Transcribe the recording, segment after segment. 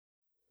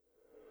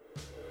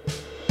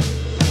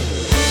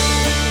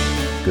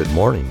Good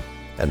morning,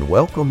 and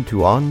welcome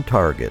to On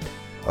Target,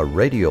 a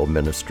radio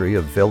ministry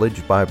of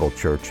Village Bible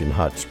Church in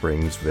Hot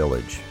Springs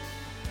Village.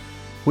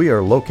 We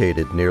are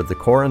located near the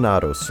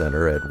Coronado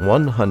Center at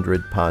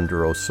 100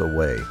 Ponderosa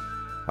Way.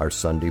 Our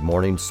Sunday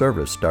morning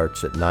service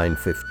starts at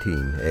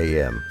 9:15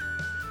 a.m.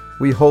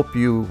 We hope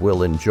you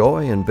will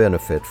enjoy and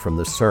benefit from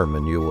the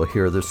sermon you will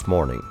hear this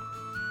morning.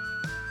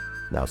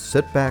 Now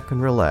sit back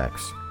and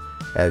relax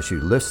as you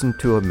listen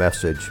to a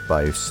message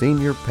by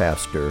Senior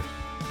Pastor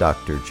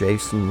Dr.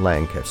 Jason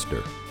Lancaster.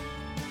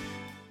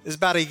 It was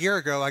about a year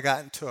ago I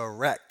got into a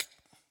wreck.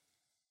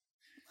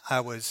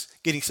 I was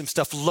getting some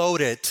stuff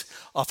loaded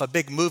off a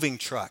big moving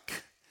truck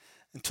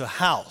into a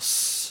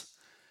house.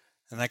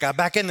 And I got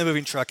back in the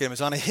moving truck and it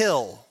was on a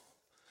hill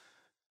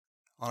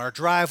on our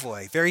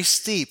driveway, very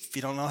steep. If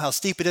you don't know how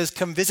steep it is,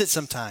 come visit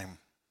sometime.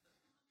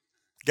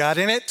 Got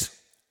in it,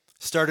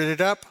 started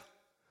it up.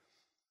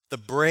 The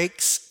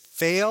brakes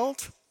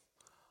failed,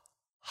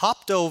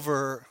 hopped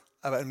over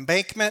an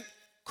embankment,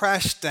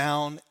 crashed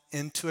down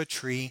into a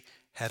tree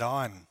head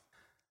on.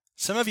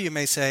 Some of you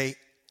may say,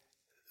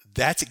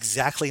 that's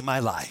exactly my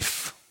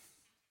life.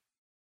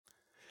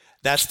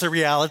 That's the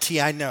reality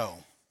I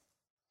know.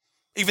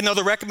 Even though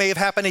the wreck may have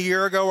happened a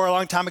year ago or a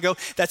long time ago,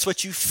 that's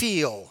what you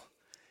feel.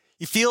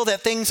 You feel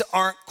that things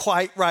aren't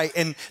quite right,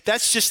 and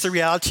that's just the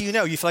reality you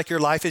know. You feel like your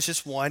life is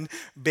just one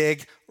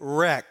big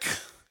wreck.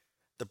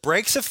 The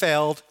brakes have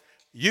failed,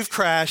 you've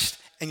crashed,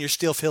 and you're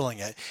still feeling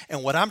it.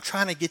 And what I'm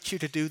trying to get you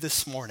to do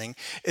this morning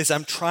is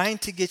I'm trying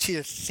to get you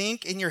to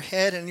think in your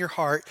head and your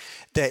heart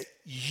that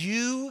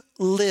you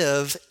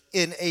live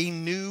in a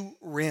new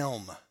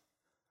realm.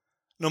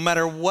 No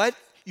matter what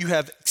you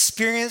have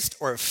experienced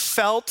or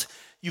felt,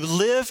 you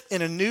live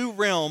in a new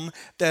realm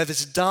that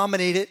is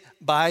dominated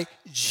by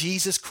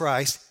Jesus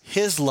Christ,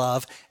 His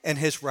love, and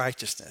His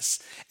righteousness.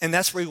 And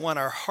that's where we want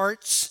our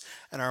hearts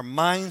and our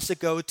minds to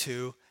go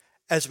to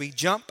as we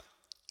jump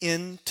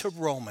into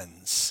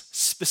Romans,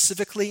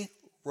 specifically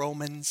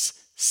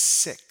Romans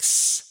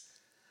 6.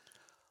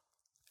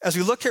 As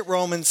we look at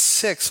Romans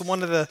 6,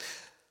 one of the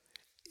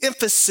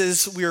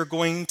emphasis we are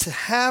going to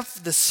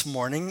have this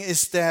morning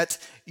is that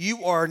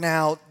you are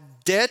now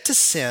dead to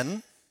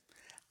sin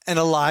and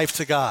alive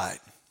to God.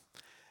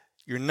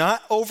 You're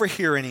not over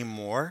here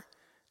anymore,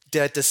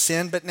 dead to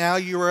sin, but now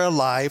you are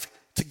alive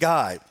to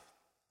God.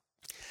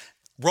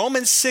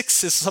 Romans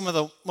 6 is some of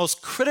the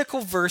most critical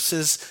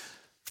verses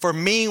for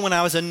me when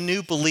I was a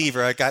new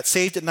believer. I got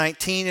saved at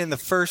 19. In the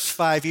first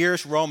 5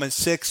 years, Romans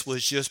 6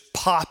 was just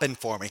popping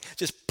for me,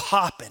 just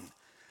popping.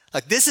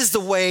 Like, this is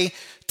the way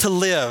to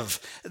live.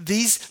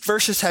 These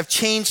verses have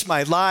changed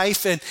my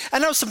life. And I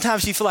know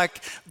sometimes you feel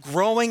like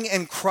growing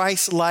in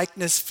Christ's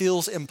likeness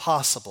feels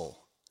impossible.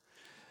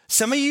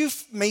 Some of you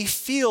may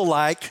feel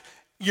like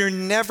you're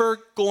never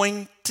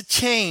going to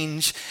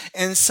change.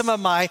 And some of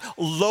my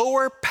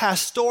lower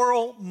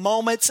pastoral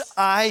moments,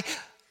 I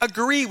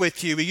agree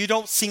with you, but you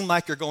don't seem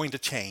like you're going to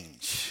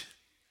change.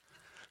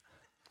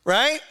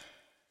 Right?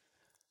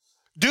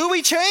 Do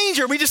we change?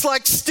 Or are we just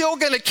like still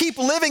going to keep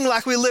living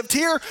like we lived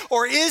here?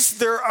 Or is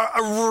there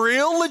a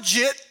real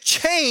legit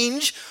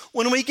change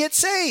when we get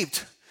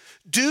saved?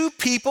 Do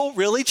people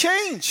really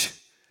change?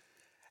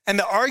 And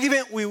the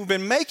argument we've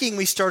been making,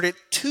 we started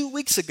 2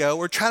 weeks ago,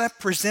 we're trying to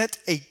present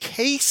a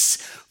case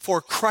for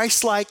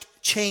Christ-like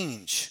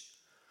change.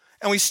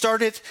 And we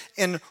started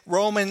in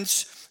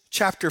Romans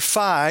chapter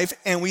 5,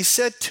 and we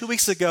said 2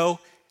 weeks ago,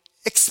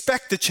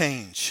 expect the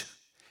change.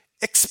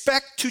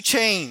 Expect to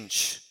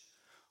change.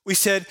 We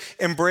said,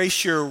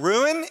 embrace your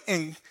ruin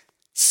in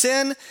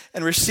sin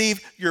and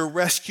receive your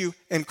rescue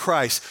in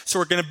Christ. So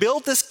we're going to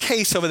build this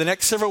case over the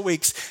next several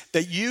weeks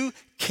that you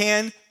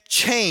can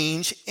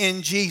change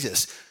in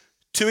Jesus.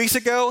 2 weeks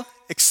ago,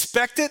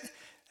 expect it.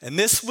 And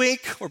this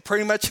week, we're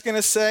pretty much going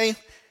to say,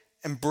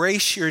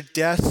 embrace your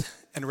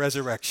death and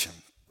resurrection.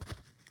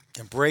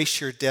 Embrace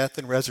your death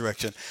and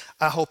resurrection.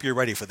 I hope you're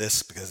ready for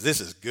this because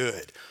this is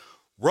good.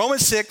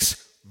 Romans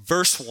 6,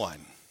 verse 1.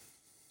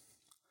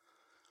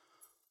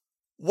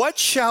 What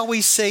shall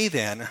we say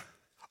then?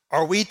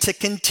 Are we to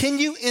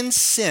continue in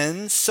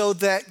sin so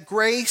that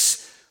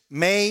grace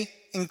may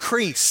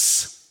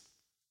increase?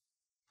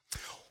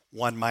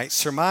 One might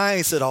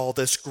surmise that all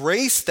this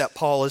grace that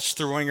Paul is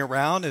throwing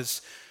around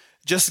is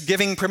just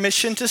giving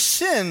permission to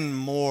sin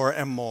more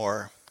and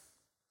more.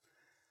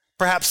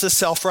 Perhaps the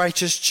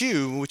self-righteous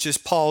Jew, which is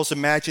Paul's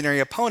imaginary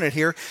opponent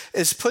here,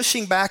 is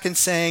pushing back and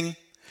saying,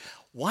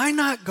 why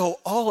not go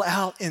all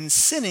out in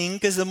sinning?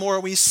 Because the more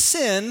we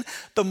sin,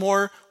 the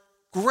more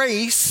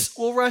grace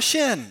will rush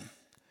in.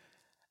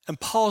 And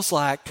Paul's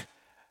like,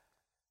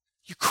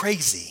 you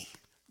crazy.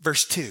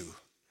 Verse 2,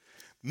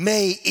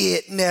 may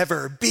it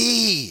never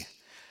be.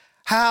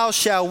 How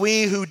shall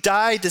we who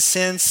died to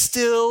sin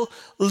still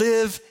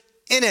live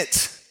in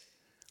it?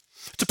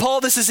 To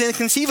Paul, this is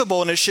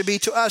inconceivable, and it should be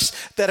to us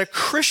that a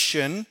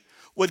Christian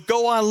would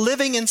go on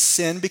living in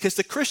sin because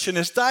the Christian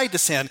has died to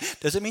sin.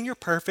 Doesn't mean you're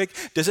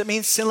perfect. Doesn't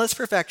mean sinless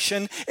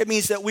perfection. It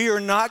means that we are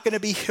not going to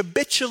be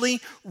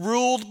habitually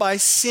ruled by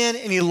sin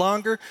any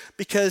longer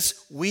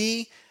because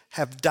we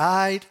have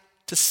died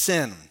to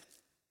sin.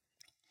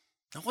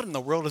 Now, what in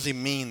the world does he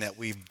mean that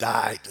we've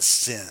died to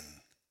sin?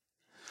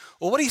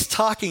 Well, what he's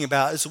talking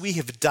about is we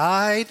have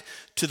died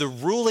to the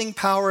ruling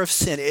power of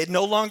sin. It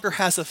no longer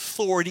has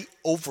authority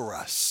over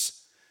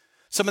us.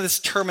 Some of this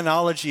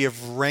terminology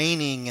of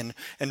reigning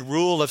and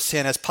rule of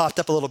sin has popped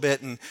up a little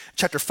bit in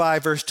chapter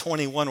 5, verse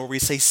 21, where we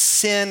say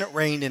sin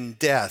reigned in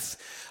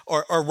death.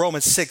 Or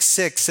Romans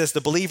 6:6 says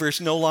the believer is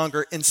no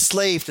longer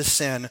enslaved to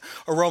sin.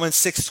 Or Romans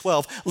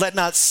 6:12, let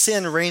not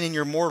sin reign in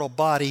your mortal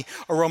body.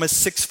 Or Romans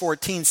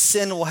 6:14,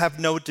 sin will have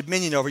no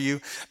dominion over you.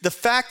 The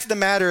fact of the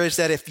matter is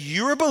that if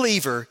you're a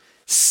believer,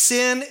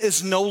 sin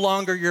is no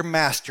longer your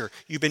master.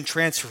 You've been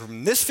transferred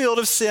from this field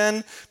of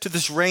sin to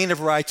this reign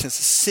of righteousness.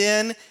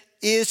 Sin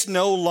is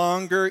no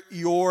longer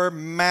your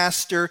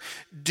master.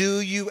 Do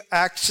you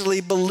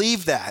actually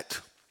believe that?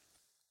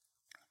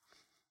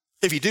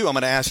 If you do, I'm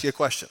going to ask you a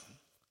question.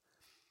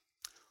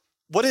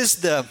 What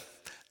is the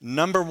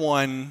number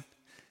one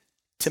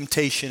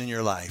temptation in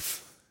your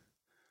life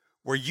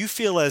where you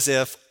feel as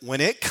if when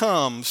it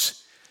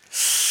comes,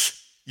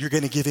 you're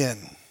going to give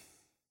in?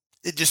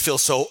 It just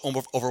feels so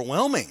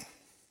overwhelming.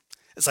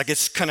 It's like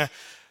it's kind of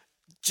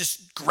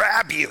just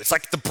grab you. It's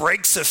like the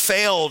brakes have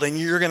failed and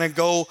you're going to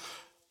go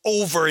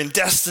over and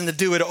destined to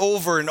do it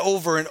over and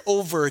over and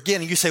over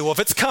again. And you say, well, if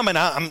it's coming,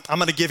 I'm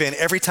going to give in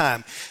every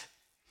time.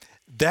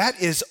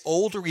 That is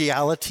old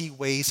reality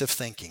ways of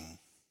thinking.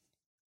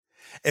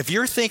 If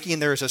you're thinking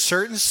there's a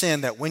certain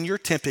sin that when you're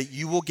tempted,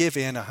 you will give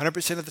in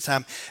 100% of the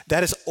time,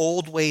 that is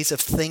old ways of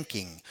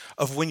thinking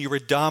of when you were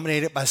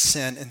dominated by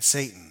sin and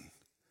Satan.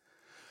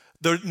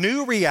 The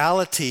new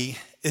reality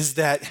is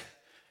that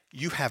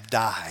you have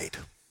died.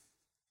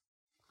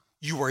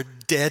 You are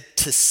dead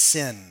to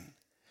sin.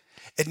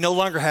 It no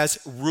longer has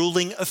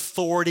ruling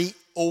authority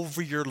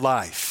over your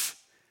life.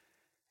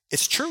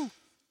 It's true.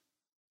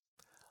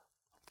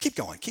 Keep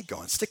going.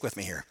 Stick with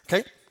me here,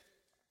 okay?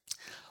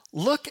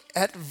 Look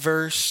at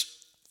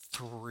verse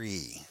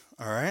 3,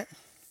 all right?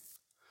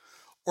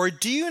 Or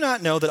do you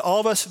not know that all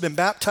of us who have been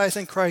baptized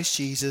in Christ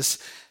Jesus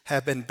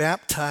have been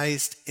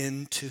baptized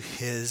into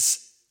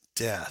his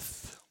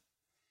death?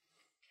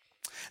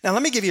 Now,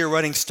 let me give you a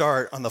running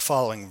start on the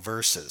following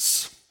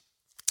verses.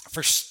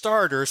 For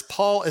starters,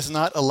 Paul is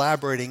not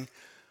elaborating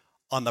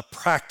on the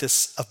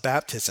practice of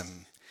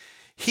baptism.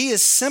 He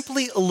is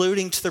simply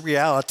alluding to the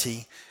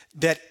reality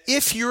that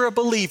if you're a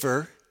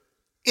believer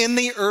in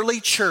the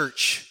early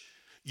church,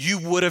 you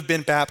would have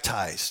been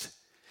baptized.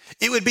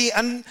 It would be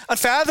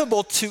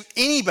unfathomable to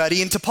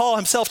anybody and to Paul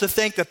himself to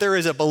think that there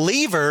is a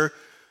believer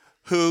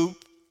who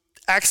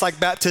acts like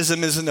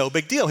baptism is no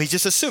big deal. He's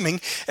just assuming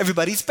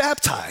everybody's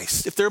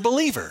baptized if they're a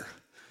believer.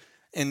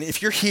 And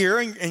if you're here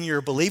and you're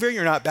a believer,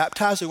 you're not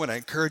baptized, we want to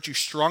encourage you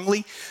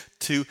strongly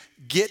to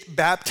get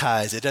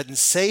baptized. It doesn't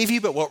save you,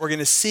 but what we're going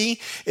to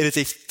see, it is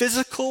a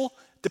physical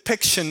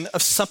depiction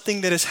of something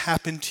that has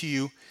happened to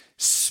you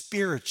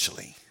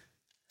spiritually.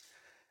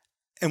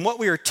 And what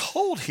we are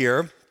told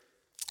here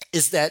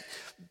is that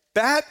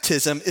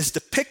baptism is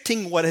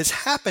depicting what has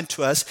happened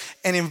to us.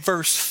 And in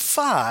verse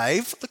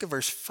 5, look at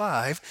verse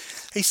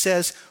 5, he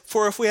says,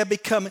 for if we have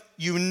become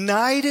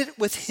united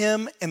with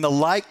him in the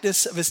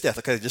likeness of his death.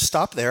 Okay, just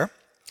stop there.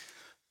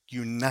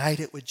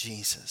 United with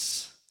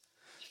Jesus.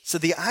 So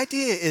the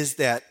idea is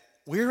that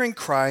we're in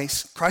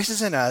Christ, Christ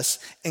is in us,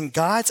 in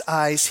God's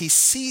eyes, he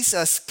sees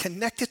us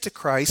connected to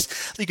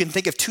Christ. You can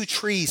think of two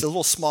trees, the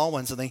little small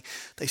ones, and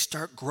they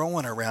start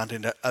growing around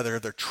into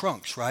their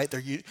trunks, right?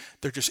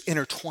 They're just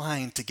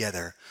intertwined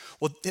together.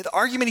 Well, the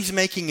argument he's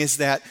making is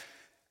that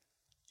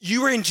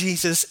you are in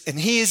Jesus and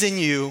he is in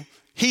you.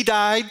 He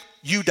died,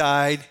 you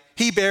died.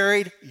 He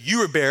buried, you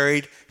were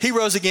buried. He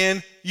rose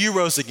again, you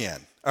rose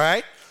again, all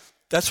right?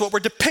 That's what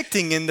we're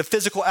depicting in the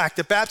physical act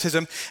of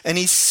baptism, and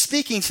he's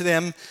speaking to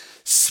them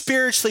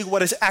spiritually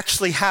what has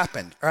actually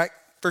happened. All right,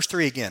 verse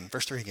 3 again.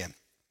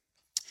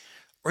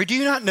 Or do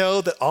you not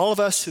know that all of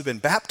us who've been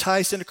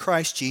baptized into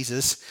Christ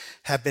Jesus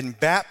have been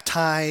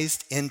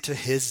baptized into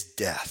his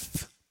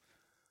death?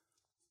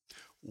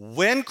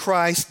 When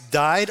Christ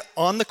died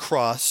on the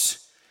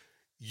cross,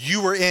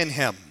 you were in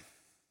him,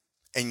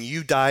 and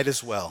you died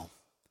as well.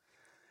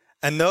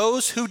 And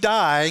those who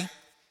die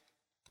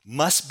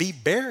must be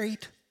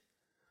buried,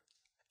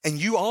 and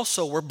you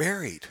also were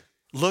buried.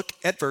 Look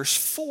at verse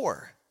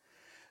 4.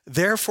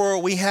 Therefore,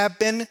 we have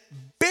been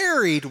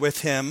buried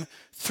with him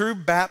through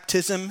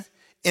baptism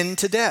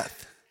into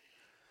death.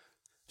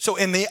 So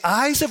in the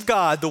eyes of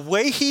God, the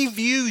way he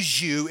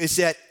views you is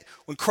that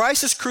when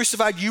Christ is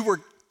crucified, you were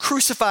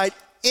crucified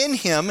in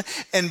him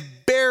and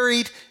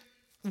buried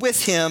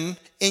with him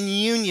in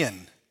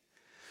union.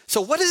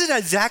 So what does it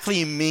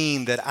exactly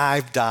mean that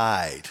I've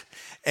died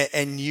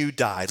and you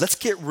died? Let's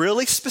get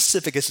really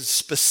specific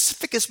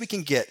as we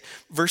can get.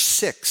 Verse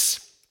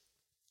 6.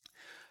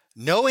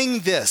 Knowing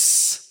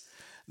this,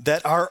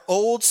 that our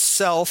old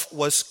self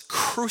was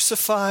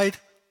crucified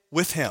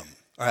with him.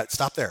 All right,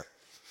 stop there.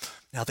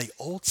 Now, the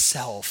old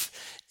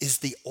self is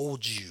the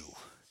old you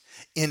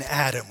in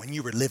Adam when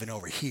you were living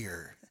over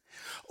here,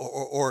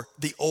 or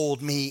the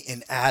old me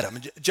in Adam.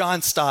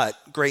 John Stott,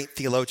 great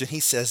theologian, he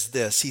says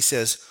this. He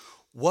says,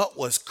 what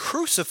was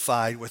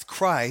crucified with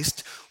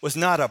Christ was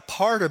not a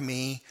part of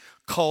me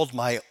called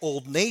my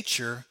old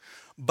nature,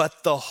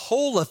 but the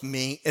whole of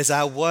me as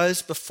I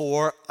was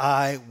before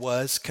I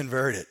was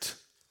converted.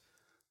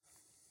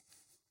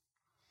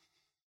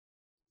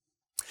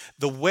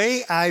 The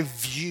way I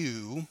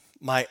view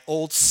my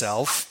old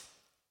self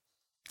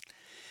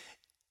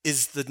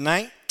is the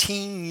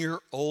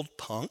 19-year-old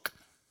punk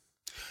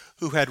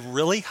who had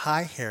really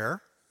high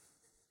hair,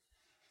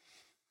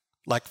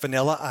 like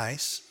Vanilla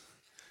Ice,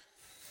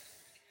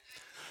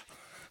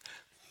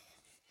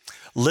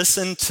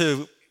 listened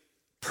to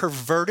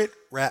perverted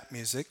rap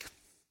music,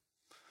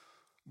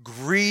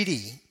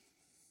 greedy,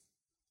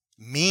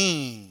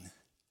 mean,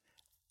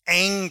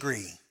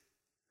 angry,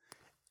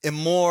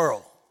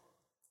 immoral.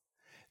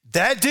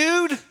 That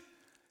dude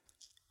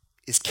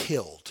is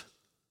killed.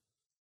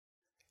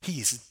 He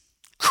is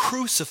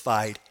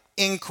crucified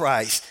in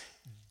Christ,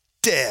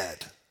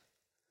 dead,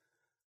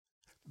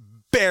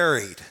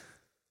 buried,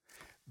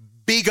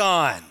 be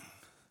gone.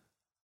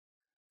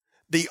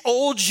 The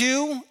old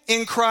you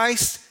in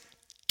Christ,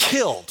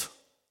 killed,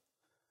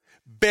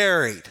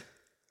 buried,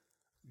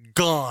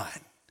 gone.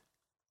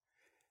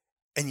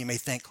 And you may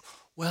think,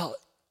 well,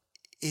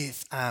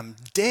 if I'm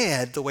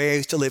dead the way I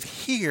used to live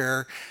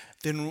here,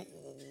 then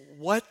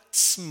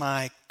what's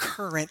my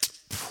current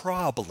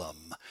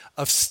problem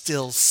of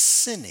still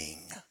sinning?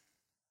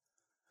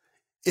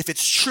 If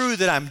it's true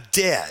that I'm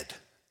dead.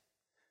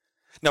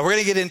 Now, we're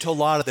going to get into a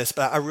lot of this,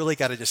 but I really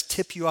got to just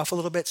tip you off a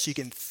little bit so you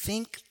can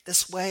think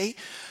this way.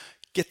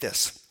 Get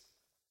this.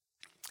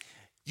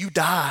 You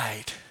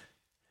died,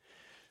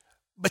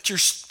 but you're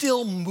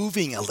still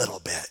moving a little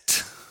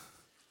bit.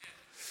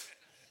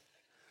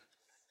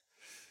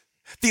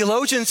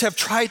 Theologians have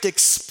tried to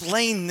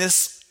explain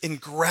this in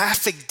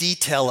graphic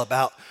detail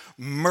about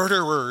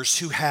murderers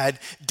who had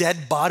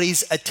dead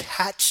bodies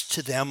attached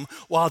to them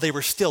while they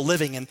were still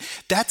living, and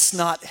that's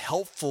not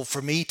helpful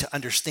for me to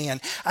understand.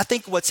 I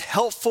think what's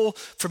helpful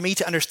for me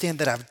to understand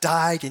that I've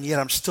died and yet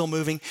I'm still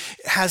moving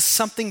has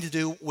something to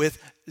do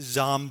with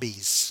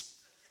zombies.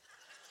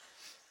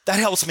 That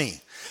helps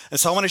me. And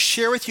so I want to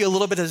share with you a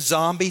little bit of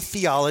zombie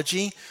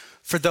theology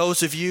for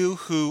those of you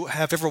who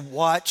have ever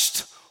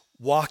watched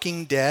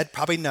Walking Dead,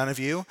 probably none of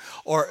you,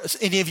 or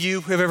any of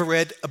you who have ever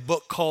read a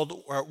book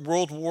called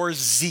World War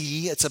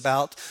Z. It's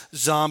about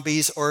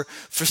zombies, or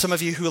for some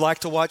of you who like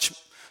to watch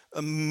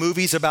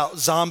movies about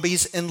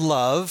zombies in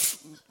love.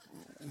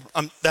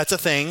 That's a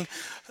thing,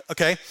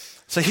 okay?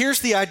 So here's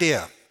the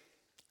idea.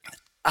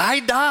 I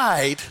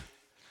died.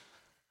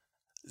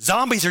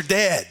 Zombies are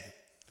dead,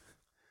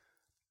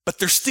 but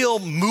they're still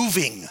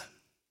moving.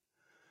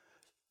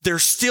 They're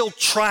still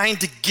trying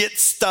to get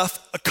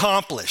stuff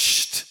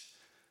accomplished.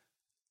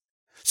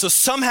 So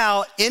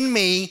somehow in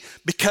me,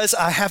 because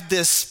I have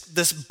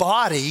this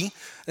body,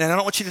 and I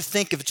don't want you to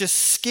think of just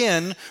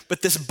skin,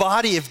 but this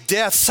body of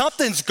death,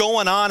 something's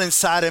going on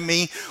inside of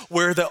me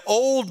where the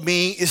old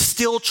me is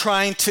still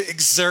trying to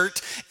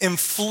exert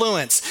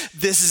influence,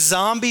 this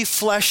zombie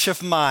flesh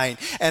of mine.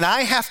 And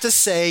I have to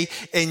say,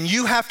 and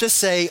you have to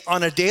say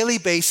on a daily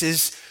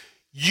basis,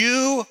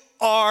 you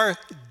are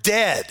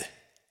dead.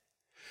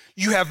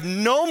 You have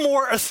no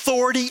more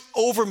authority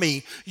over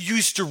me. You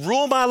used to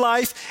rule my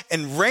life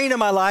and reign in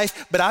my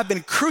life, but I've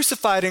been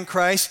crucified in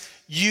Christ.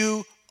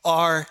 You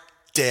are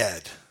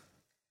dead.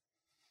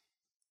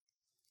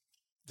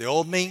 The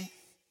old me,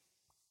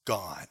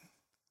 gone.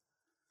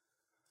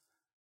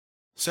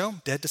 So,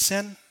 dead to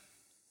sin?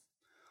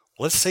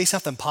 Let's say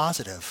something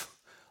positive.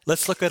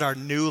 Let's look at our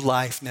new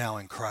life now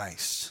in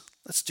Christ.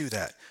 Let's do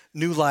that.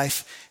 New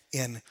life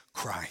in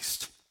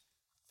Christ.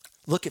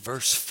 Look at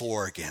verse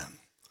 4 again.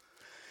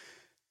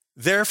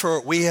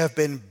 Therefore, we have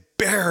been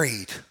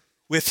buried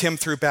with him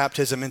through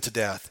baptism into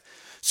death,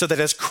 so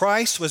that as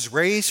Christ was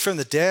raised from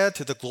the dead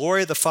to the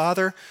glory of the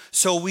Father,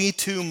 so we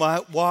too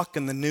might walk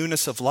in the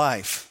newness of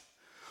life.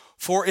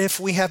 For if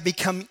we have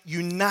become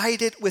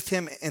united with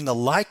him in the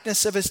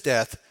likeness of his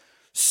death,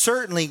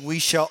 certainly we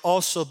shall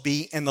also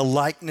be in the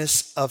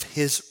likeness of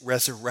his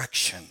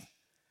resurrection.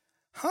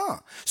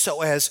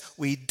 So as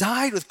we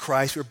died with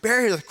Christ, we were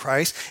buried with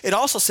Christ, it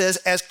also says,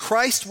 as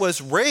Christ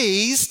was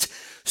raised,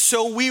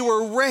 so we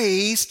were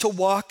raised to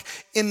walk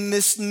in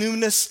this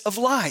newness of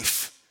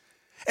life.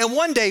 And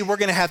one day we're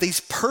going to have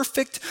these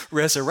perfect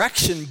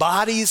resurrection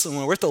bodies and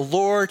we're with the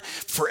Lord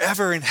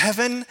forever in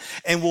heaven,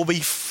 and we'll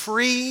be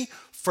free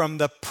from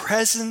the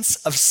presence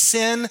of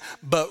sin.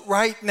 But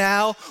right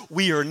now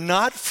we are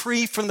not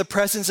free from the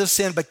presence of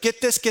sin. But get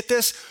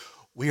this,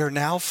 we are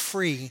now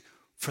free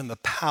from the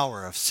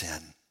power of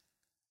sin.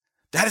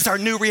 That is our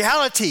new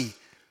reality.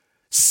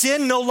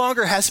 Sin no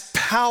longer has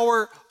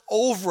power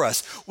over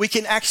us. We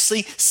can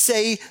actually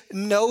say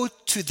no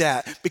to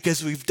that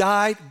because we've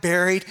died,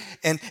 buried,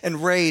 and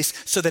raised,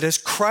 so that as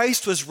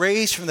Christ was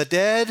raised from the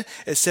dead,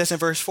 it says in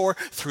verse 4,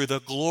 through the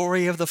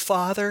glory of the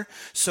Father,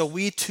 so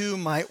we too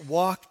might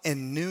walk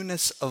in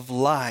newness of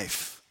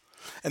life.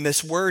 And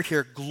this word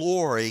here,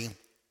 glory,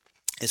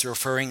 is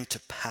referring to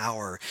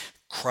power.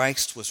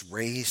 Christ was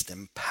raised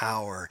in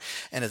power.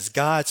 And as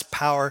God's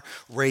power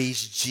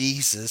raised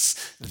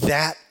Jesus,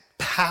 that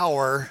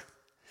power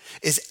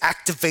is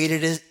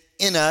activated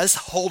in us,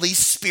 Holy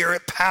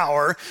Spirit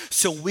power,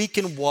 so we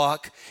can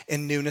walk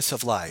in newness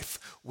of life.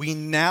 We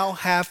now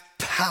have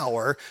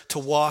power to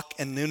walk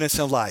in newness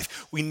of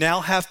life. We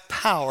now have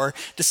power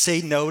to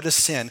say no to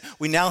sin.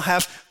 We now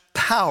have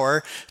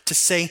power to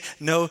say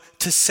no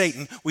to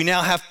Satan. We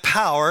now have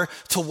power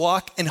to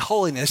walk in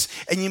holiness.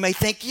 And you may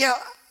think, yeah,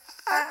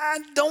 I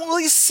don't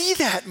really see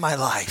that in my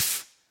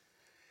life.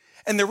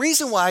 And the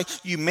reason why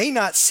you may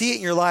not see it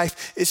in your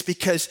life is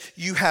because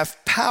you have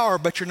power,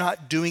 but you're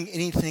not doing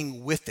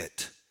anything with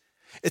it.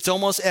 It's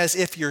almost as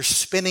if you're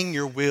spinning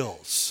your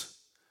wheels.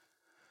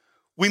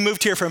 We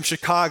moved here from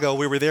Chicago.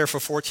 We were there for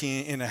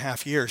 14 and a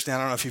half years. Now, I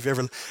don't know if you've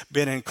ever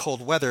been in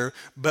cold weather,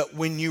 but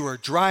when you are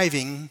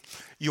driving,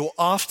 you'll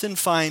often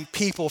find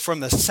people from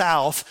the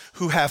South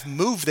who have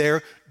moved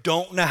there,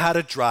 don't know how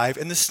to drive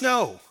in the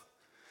snow.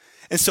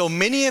 And so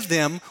many of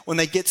them, when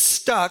they get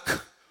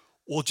stuck,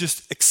 will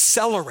just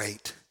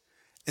accelerate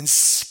and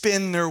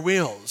spin their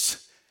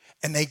wheels,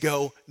 and they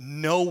go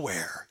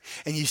nowhere.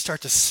 And you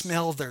start to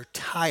smell their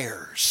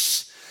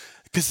tires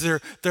because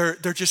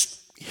they're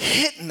just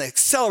hitting the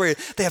accelerator.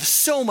 They have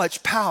so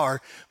much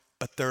power,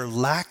 but they're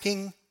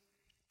lacking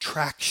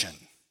traction.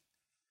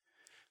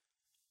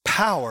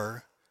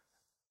 Power,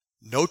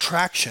 no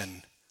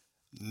traction,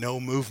 no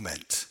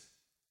movement.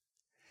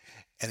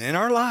 And in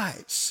our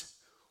lives,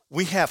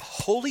 we have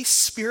Holy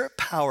Spirit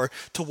power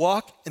to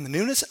walk in the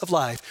newness of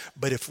life,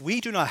 but if we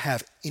do not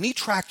have any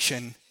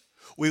traction,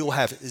 we will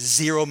have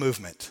zero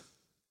movement.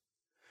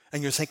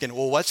 And you're thinking,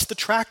 well, what's the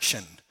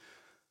traction?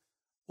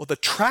 Well, the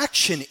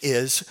traction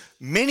is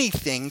many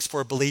things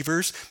for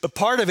believers, but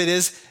part of it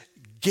is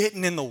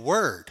getting in the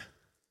Word.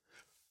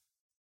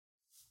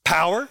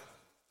 Power,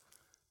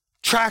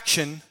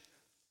 traction,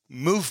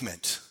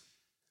 movement.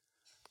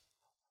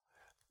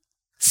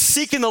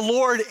 Seeking the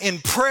Lord in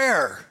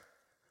prayer.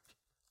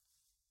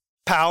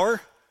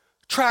 Power,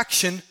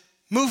 traction,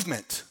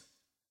 movement.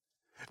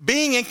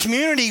 Being in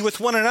community with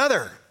one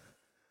another.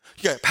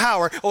 You got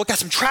power. Oh, I got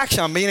some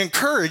traction. I'm being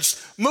encouraged.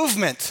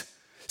 Movement.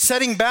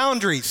 Setting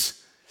boundaries.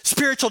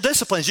 Spiritual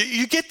disciplines.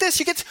 You get this?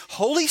 You get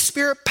Holy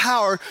Spirit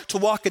power to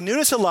walk in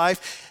newness of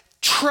life.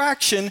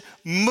 Traction,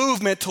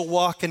 movement to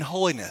walk in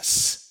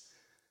holiness.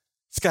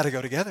 It's got to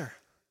go together.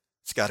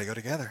 It's got to go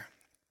together.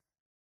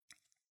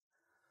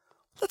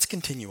 Let's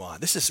continue on.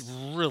 This is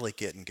really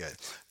getting good.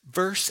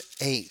 Verse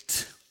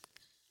 8.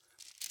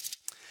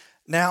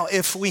 Now,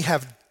 if we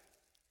have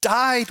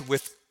died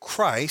with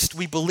Christ,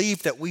 we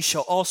believe that we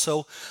shall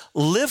also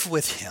live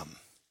with him,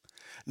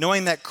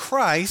 knowing that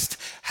Christ,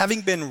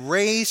 having been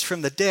raised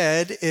from the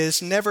dead,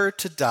 is never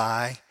to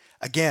die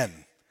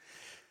again.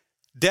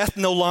 Death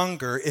no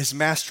longer is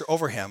master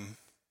over him.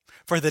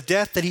 For the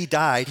death that he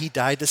died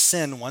to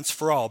sin once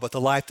for all, but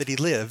the life that he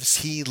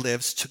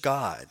lives to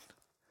God.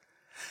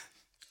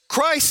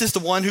 Christ is the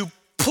one who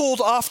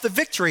pulled off the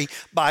victory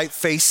by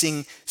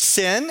facing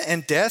sin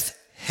and death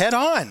head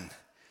on.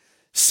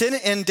 Sin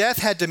and death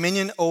had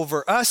dominion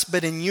over us,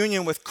 but in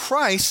union with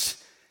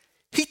Christ,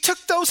 he took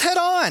those head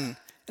on.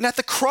 And at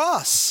the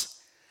cross,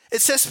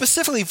 it says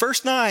specifically,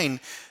 verse 9,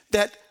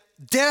 that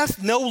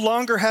death no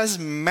longer has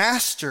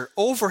master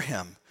over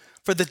him.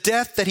 For the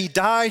death that he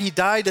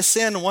died to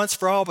sin once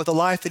for all, but the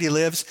life that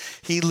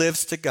he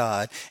lives to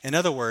God. In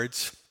other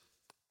words,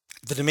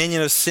 the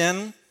dominion of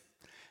sin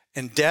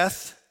and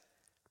death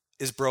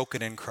is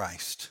broken in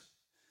Christ.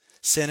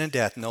 Sin and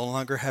death no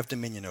longer have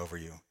dominion over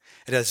you.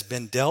 It has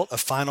been dealt a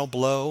final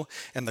blow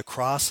in the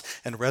cross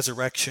and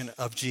resurrection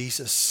of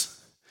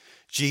Jesus.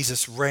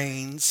 Jesus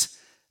reigns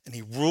and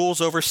he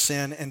rules over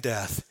sin and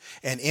death.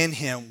 And in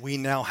him, we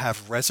now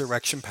have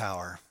resurrection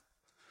power.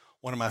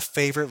 One of my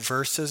favorite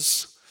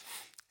verses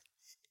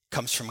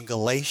comes from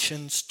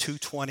Galatians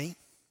 2:20.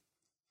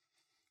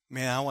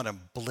 Man, I want to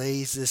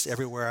blaze this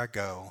everywhere I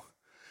go.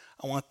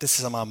 I want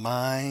this in my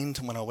mind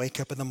when I wake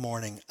up in the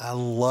morning. I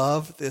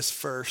love this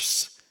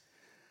verse.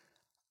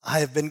 I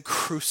have been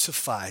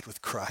crucified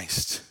with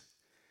Christ.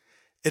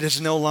 It is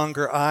no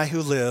longer I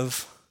who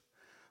live,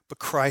 but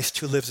Christ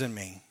who lives in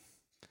me.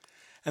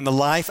 And the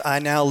life I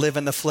now live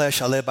in the flesh,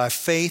 I live by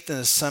faith in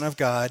the Son of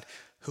God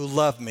who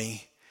loved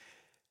me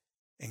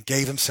and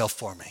gave himself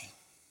for me.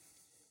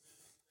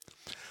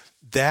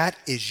 That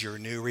is your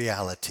new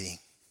reality.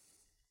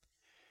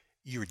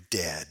 You're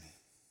dead.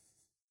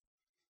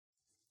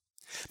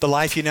 The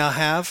life you now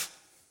have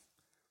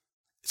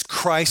is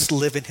Christ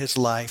living his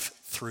life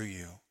through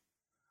you.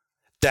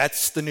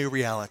 That's the new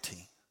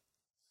reality.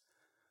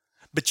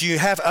 But you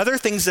have other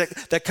things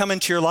that come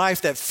into your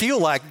life that feel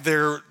like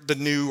they're the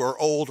new or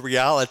old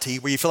reality,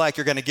 where you feel like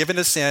you're going to give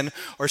into sin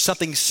or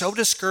something so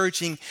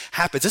discouraging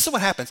happens. This is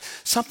what happens.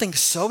 Something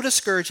so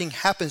discouraging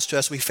happens to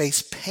us. We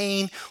face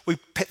pain. We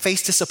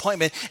face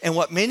disappointment. And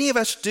what many of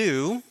us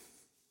do,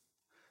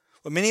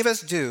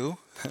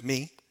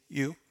 me,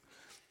 you,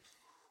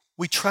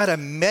 we try to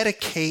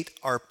medicate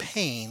our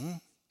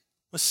pain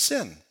with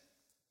sin.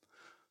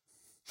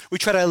 We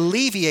try to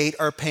alleviate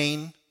our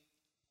pain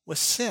was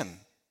sin.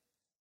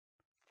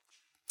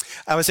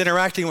 I was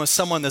interacting with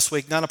someone this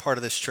week, not a part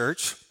of this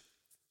church,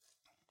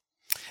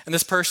 and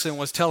this person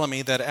was telling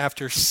me that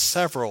after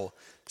several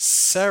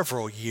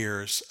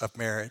years of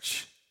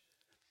marriage,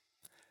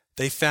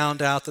 they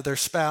found out that their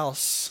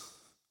spouse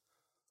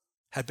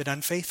had been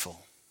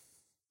unfaithful.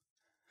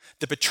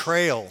 The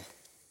betrayal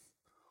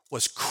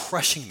was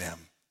crushing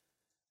them.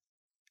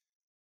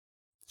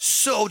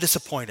 So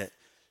disappointed,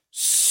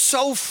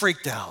 so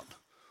freaked out.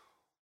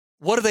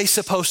 What are they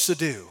supposed to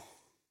do?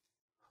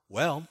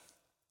 Well,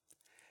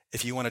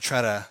 if you want to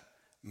try to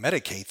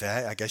medicate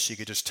that, I guess you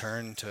could just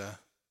turn to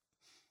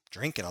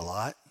drinking a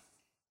lot,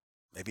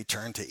 maybe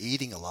turn to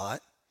eating a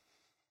lot,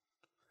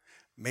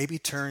 maybe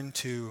turn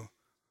to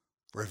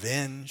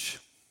revenge.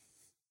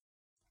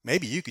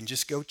 Maybe you can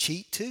just go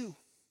cheat too,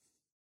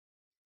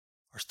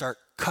 or start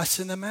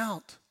cussing them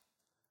out.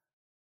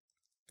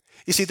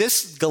 You see,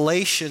 this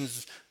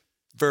Galatians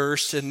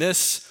verse in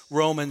this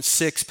Romans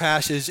 6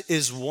 passage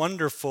is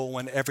wonderful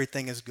when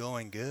everything is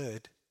going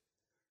good.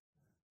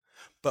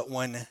 But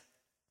when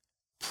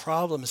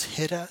problems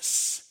hit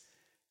us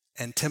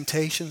and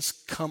temptations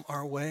come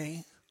our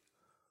way,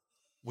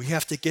 we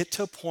have to get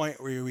to a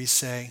point where we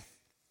say,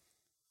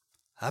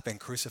 I've been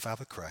crucified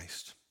with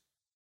Christ.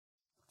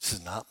 This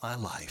is not my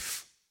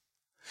life.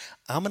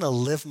 I'm going to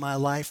live my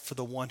life for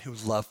the one who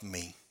loved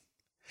me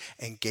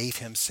and gave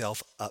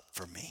himself up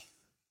for me.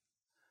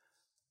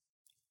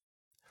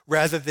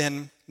 Rather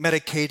than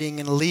medicating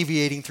and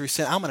alleviating through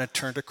sin, I'm going to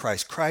turn to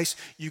Christ. Christ,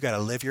 you got to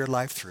live your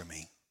life through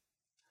me.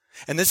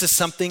 And this is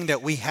something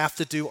that we have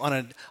to do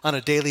on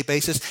a daily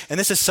basis. And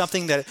this is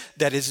something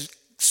that is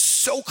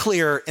so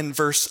clear in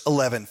verse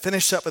 11.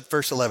 Finish up with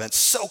verse 11. It's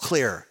so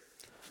clear.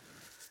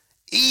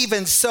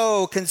 Even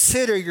so,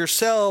 consider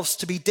yourselves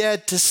to be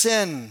dead to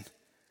sin,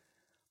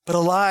 but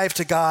alive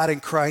to God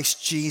in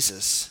Christ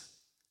Jesus.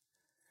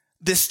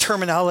 This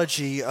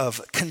terminology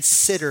of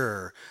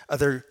consider,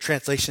 other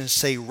translations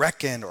say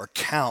reckon or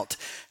count,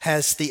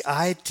 has the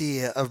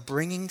idea of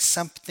bringing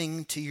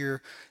something to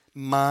your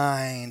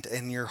mind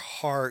and your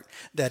heart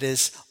that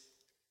is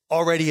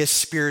already a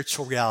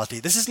spiritual reality.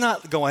 This is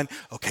not going,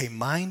 okay,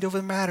 mind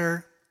over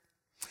matter.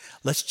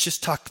 Let's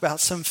just talk about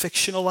some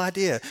fictional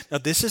idea. Now,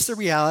 this is the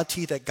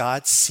reality that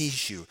God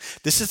sees you.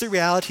 This is the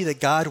reality that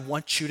God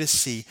wants you to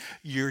see.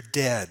 You're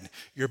dead.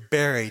 You're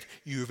buried.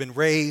 You've been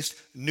raised,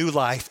 new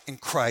life in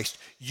Christ.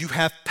 You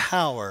have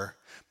power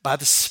by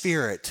the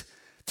Spirit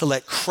to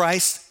let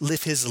Christ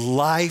live his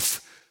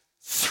life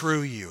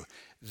through you.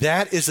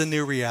 That is a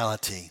new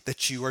reality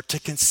that you are to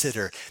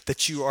consider,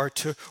 that you are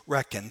to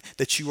reckon,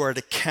 that you are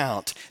to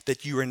count,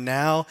 that you are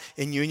now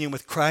in union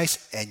with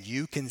Christ and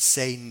you can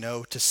say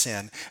no to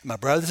sin. My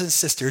brothers and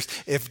sisters,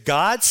 if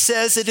God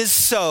says it is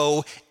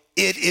so,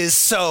 it is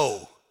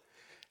so.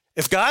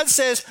 If God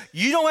says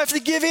you don't have to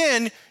give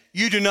in,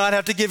 you do not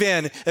have to give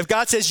in. If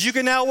God says you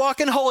can now walk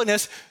in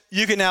holiness,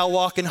 you can now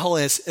walk in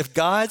holiness. If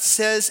God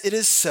says it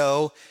is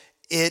so,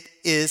 it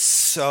is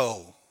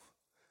so.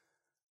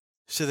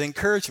 So the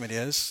encouragement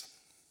is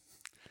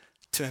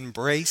to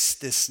embrace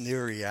this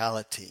new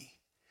reality.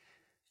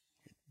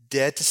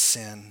 Dead to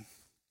sin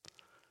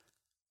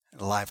and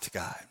alive to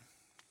God.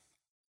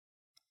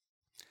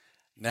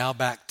 Now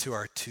back to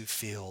our two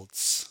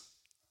fields.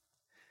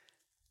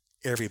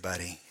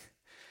 Everybody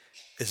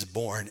is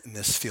born in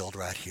this field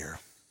right here.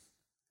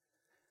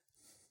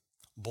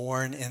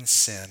 Born in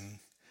sin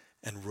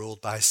and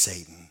ruled by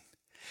Satan.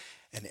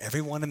 And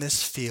everyone in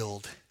this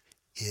field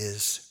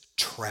is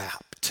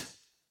trapped.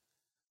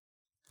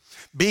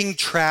 Being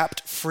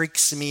trapped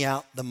freaks me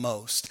out the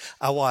most.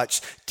 I watch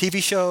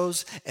TV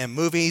shows and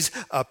movies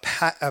of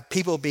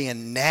people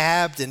being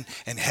nabbed and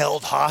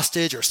held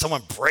hostage, or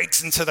someone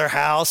breaks into their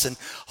house and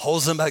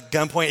holds them at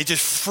gunpoint. It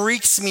just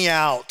freaks me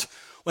out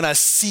when I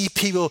see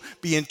people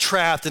being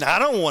trapped, and I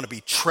don't want to be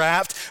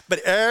trapped, but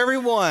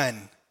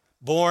everyone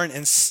born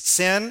in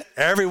sin,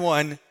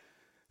 everyone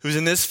who's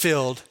in this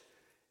field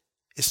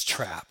is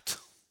trapped.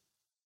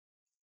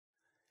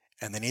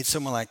 And they need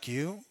someone like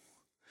you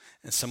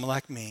and someone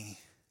like me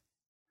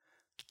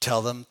to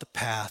tell them the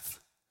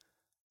path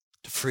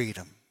to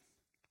freedom,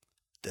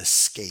 to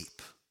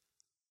escape.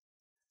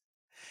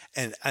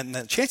 And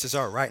the chances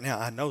are right now,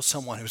 I know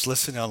someone who's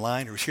listening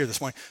online, who's here this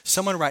morning,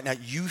 someone right now,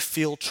 you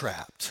feel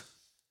trapped.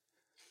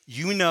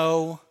 You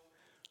know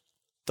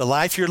the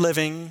life you're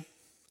living,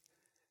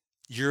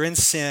 you're in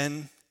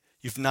sin,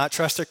 you've not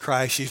trusted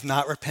Christ, you've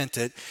not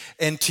repented,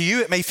 and to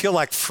you it may feel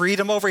like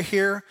freedom over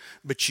here,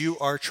 but you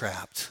are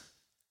trapped.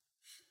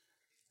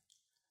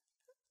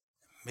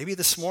 Maybe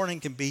this morning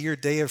can be your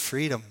day of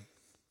freedom.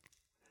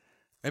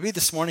 Maybe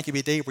this morning can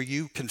be a day where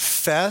you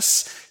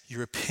confess, you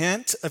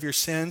repent of your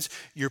sins,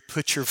 you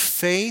put your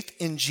faith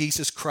in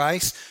Jesus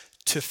Christ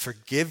to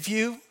forgive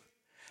you.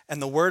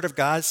 And the Word of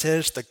God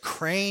says the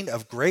crane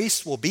of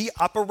grace will be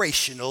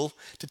operational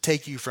to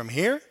take you from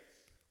here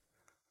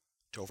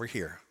to over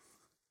here.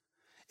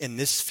 In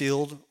this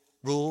field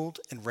ruled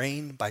and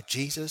reigned by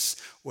Jesus,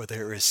 where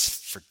there is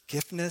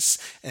forgiveness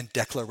and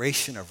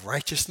declaration of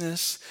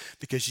righteousness,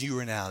 because you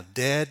are now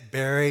dead,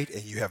 buried,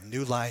 and you have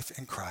new life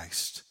in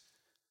Christ.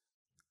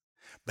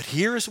 But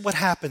here's what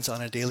happens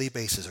on a daily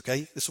basis,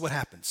 okay? This is what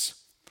happens.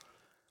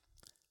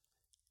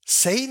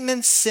 Satan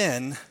and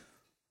sin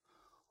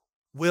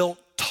will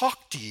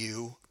talk to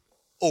you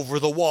over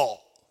the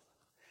wall.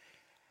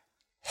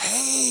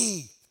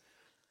 Hey,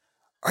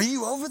 are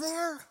you over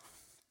there?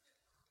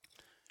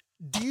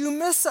 Do you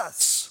miss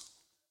us?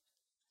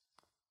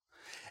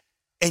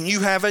 And you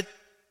have a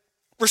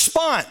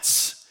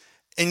response.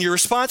 And your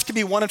response can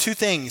be one of two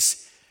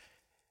things.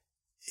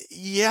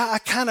 Yeah, I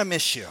kind of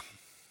miss you.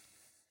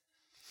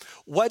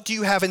 What do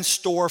you have in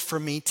store for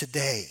me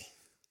today?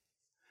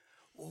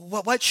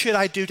 What should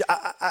I do?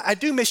 I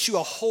do miss you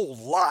a whole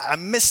lot. I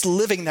miss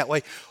living that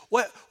way.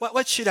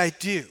 What should I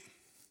do?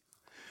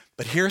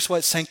 But here's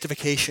what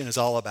sanctification is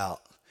all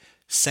about.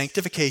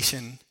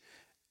 Sanctification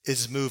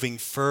is moving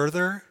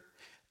further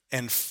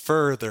and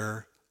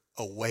further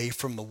away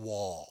from the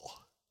wall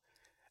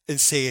and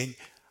saying,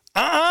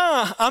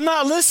 I'm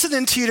not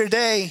listening to you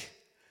today.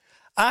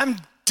 I'm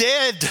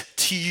dead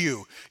to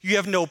you. You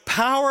have no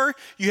power,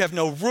 you have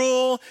no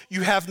rule,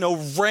 you have no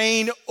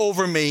reign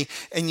over me,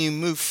 and you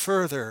move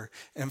further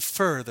and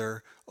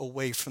further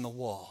away from the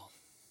wall.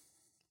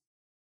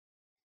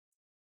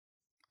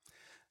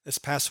 This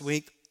past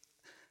week,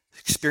 I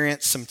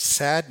experienced some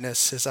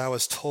sadness as I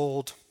was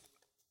told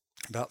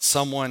about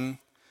someone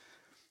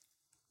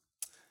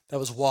that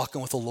was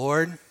walking with the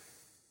Lord.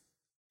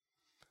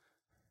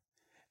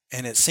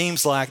 And it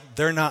seems like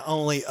they're not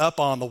only up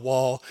on the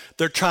wall,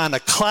 they're trying to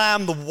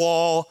climb the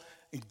wall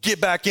and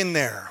get back in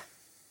there.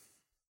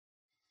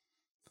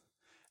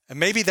 And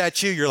maybe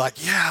that's you. You're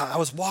like, yeah, I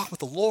was walking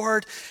with the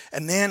Lord,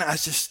 and then I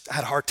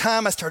had a hard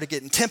time. I started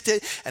getting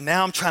tempted, and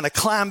now I'm trying to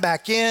climb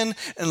back in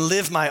and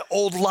live my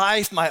old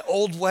life, my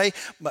old way.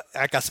 But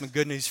I got some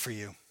good news for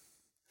you.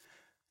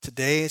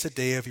 Today is a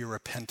day of your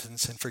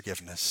repentance and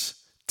forgiveness.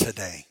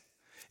 Today.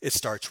 It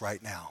starts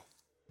right now.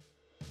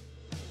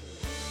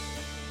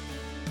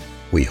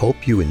 We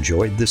hope you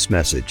enjoyed this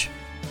message.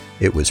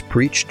 It was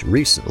preached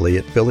recently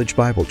at Village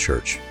Bible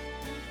Church.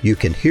 You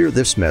can hear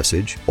this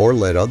message or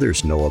let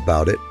others know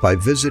about it by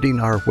visiting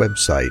our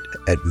website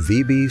at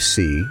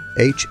vbchsv.org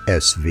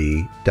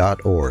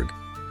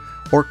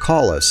or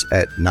call us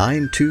at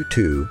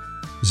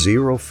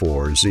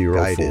 922-0404.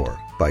 Guided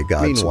by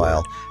God's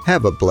Meanwhile, Word.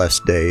 Have a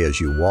blessed day as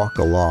you walk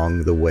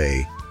along the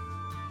way